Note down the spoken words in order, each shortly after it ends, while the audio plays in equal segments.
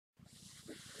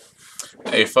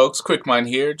Hey folks, Quick Mind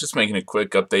here, just making a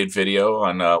quick update video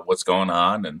on what's going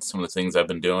on and some of the things I've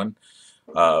been doing.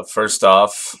 First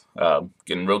off,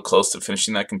 getting real close to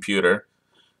finishing that computer.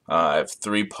 I have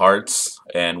 3 parts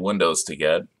and Windows to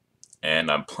get,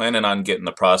 and I'm planning on getting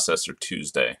the processor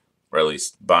Tuesday, or at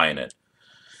least buying it.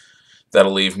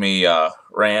 That'll leave me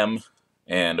RAM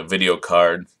and a video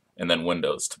card and then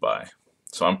Windows to buy.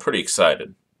 So I'm pretty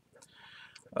excited.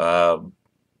 Uh,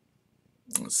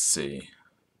 let's see.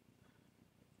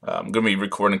 I'm going to be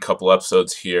recording a couple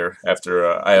episodes here after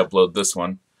I upload this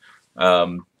one.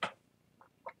 Um,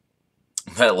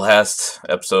 that last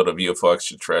episode of UFO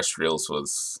Extraterrestrials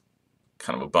was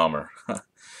kind of a bummer.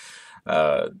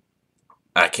 uh,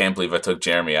 I can't believe I took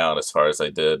Jeremy out as far as I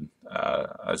did. I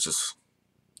was just,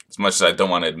 as much as I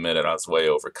don't want to admit it, I was way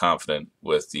overconfident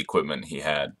with the equipment he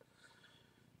had.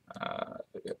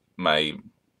 My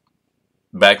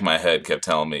back of my head kept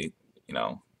telling me,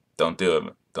 don't do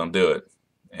it, don't do it.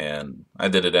 And I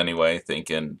did it anyway,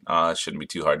 thinking, it shouldn't be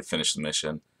too hard to finish the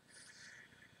mission.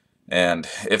 And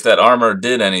if that armor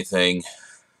did anything,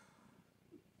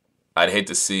 I'd hate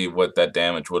to see what that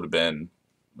damage would have been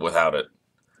without it,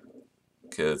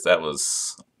 because that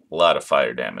was a lot of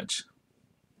fire damage.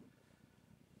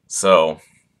 So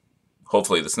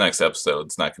hopefully this next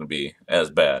episode's not going to be as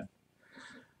bad.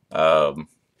 Let's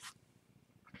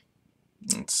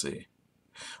see.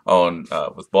 Oh, and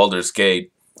with Baldur's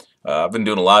Gate, I've been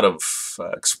doing a lot of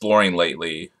exploring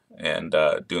lately and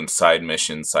doing side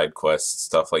missions, side quests,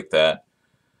 stuff like that.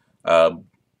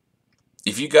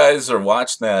 If you guys are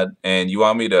watching that and you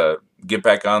want me to get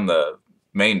back on the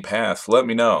main path, let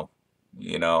me know.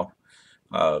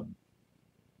 Uh,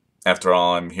 after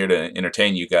all, I'm here to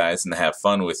entertain you guys and to have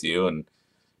fun with you. And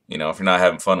if you're not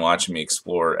having fun watching me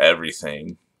explore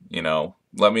everything,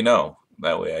 let me know.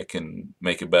 That way I can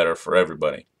make it better for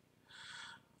everybody.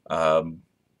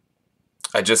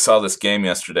 I just saw this game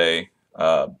yesterday.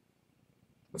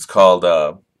 It's called,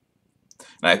 and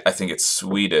I think it's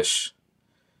Swedish.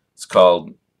 It's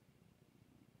called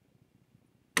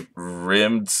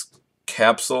Rimmed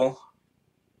Capsule.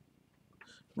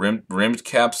 Rimmed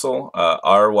Capsule.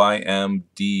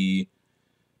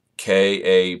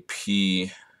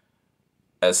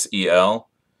 RYMDKAPSEL.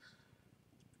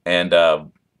 And I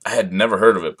had never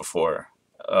heard of it before,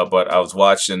 but I was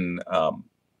watching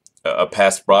a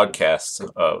past broadcast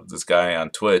of this guy on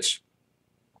Twitch,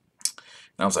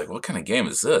 and I was like, "What kind of game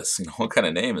is this? What kind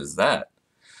of name is that?"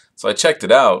 So I checked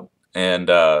it out, and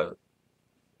I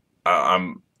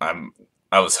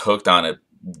was hooked on it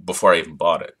before I even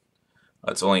bought it.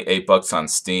 It's only $8 on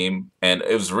Steam, and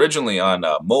it was originally on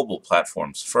mobile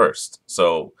platforms first,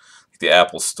 so the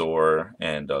Apple Store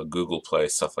and Google Play,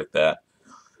 stuff like that.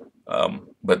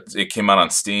 But it came out on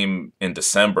Steam in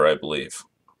December, I believe.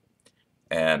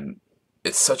 And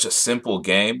it's such a simple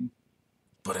game,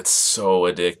 but it's so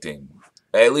addicting.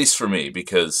 At least for me,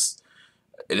 because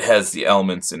it has the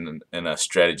elements in a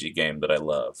strategy game that I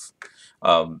love.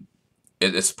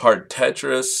 It's part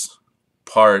Tetris,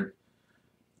 part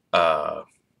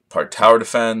tower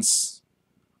defense,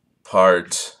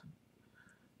 part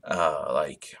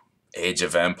like Age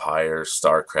of Empires,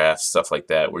 StarCraft, stuff like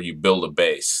that, where you build a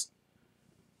base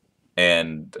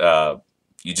and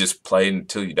you just play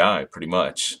until you die, pretty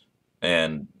much.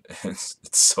 And it's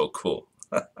so cool.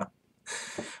 I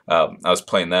was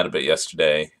playing that a bit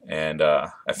yesterday, and I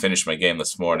finished my game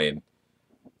this morning.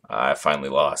 I finally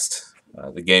lost.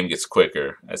 The game gets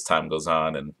quicker as time goes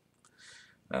on, and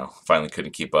finally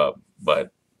couldn't keep up.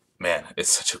 But man, it's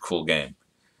such a cool game.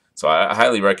 So I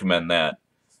highly recommend that.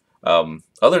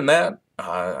 Other than that,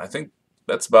 I think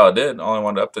that's about it. All I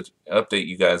wanted to update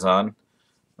you guys on.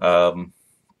 Um,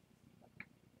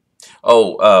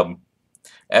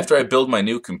 After I build my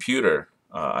new computer,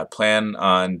 I plan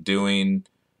on doing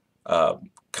kind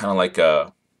of like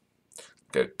a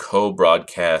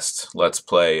co-broadcast Let's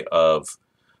Play of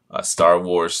Star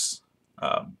Wars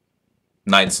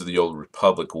Knights of the Old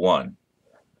Republic 1.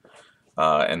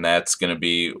 And that's going to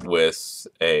be with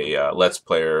a Let's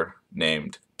Player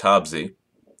named Tobsy.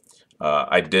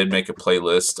 I did make a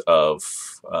playlist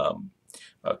of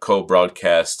a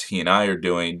co-broadcast he and I are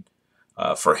doing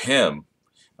for him.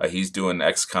 He's doing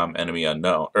XCOM Enemy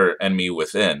Unknown, or Enemy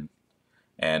Within,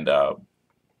 and I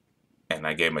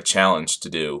gave him a challenge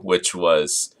to do, which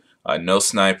was no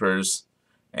snipers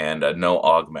and no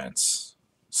augments.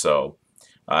 So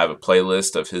I have a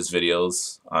playlist of his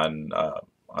videos on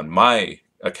my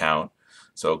account,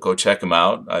 so go check him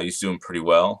out. He's doing pretty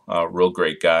well. Real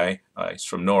great guy. He's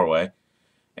from Norway,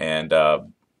 and I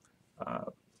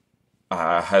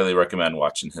highly recommend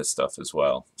watching his stuff as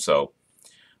well. So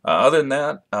other than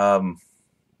that,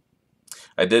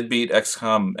 I did beat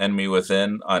XCOM Enemy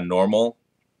Within on normal,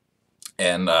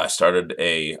 and started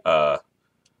a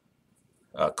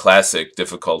classic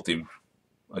difficulty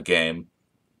game.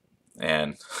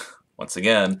 And once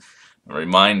again,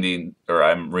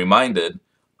 I'm reminded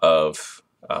of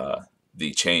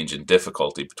the change in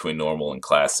difficulty between normal and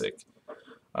classic.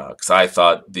 Because I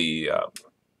thought the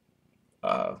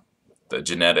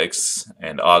genetics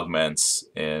and augments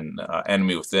in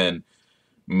Enemy Within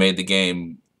made the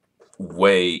game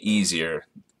way easier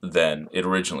than it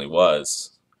originally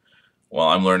was. Well,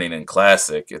 I'm learning in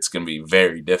Classic, it's going to be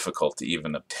very difficult to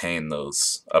even obtain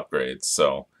those upgrades.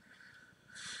 So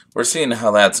we're seeing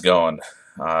how that's going.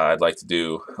 I'd like to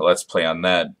do a Let's Play on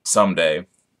that someday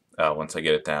once I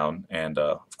get it down. And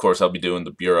of course, I'll be doing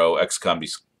the Bureau XCOM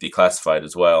Declassified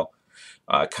as well.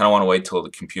 I kind of want to wait till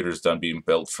the computer's done being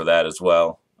built for that as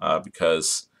well,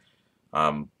 because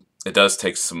it does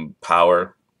take some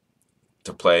power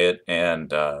to play it,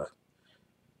 and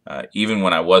even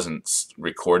when I wasn't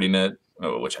recording it,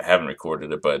 which I haven't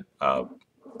recorded it, but I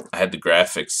had the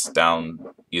graphics down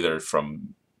either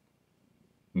from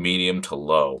medium to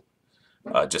low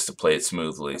just to play it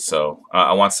smoothly. So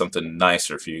I want something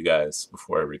nicer for you guys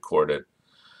before I record it.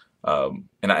 And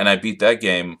I beat that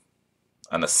game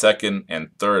on the second and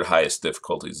third highest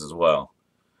difficulties as well.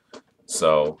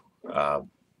 So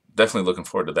definitely looking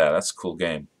forward to that. That's a cool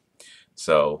game.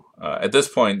 So at this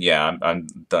point, yeah, I'm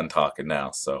done talking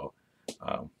now. So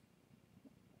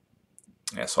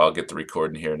yeah, so I'll get the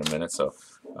recording here in a minute. So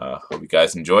hope you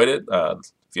guys enjoyed it.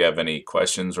 If you have any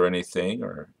questions or anything,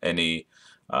 or any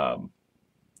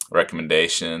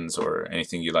recommendations or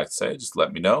anything you'd like to say, just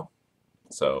let me know.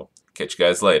 So catch you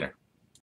guys later.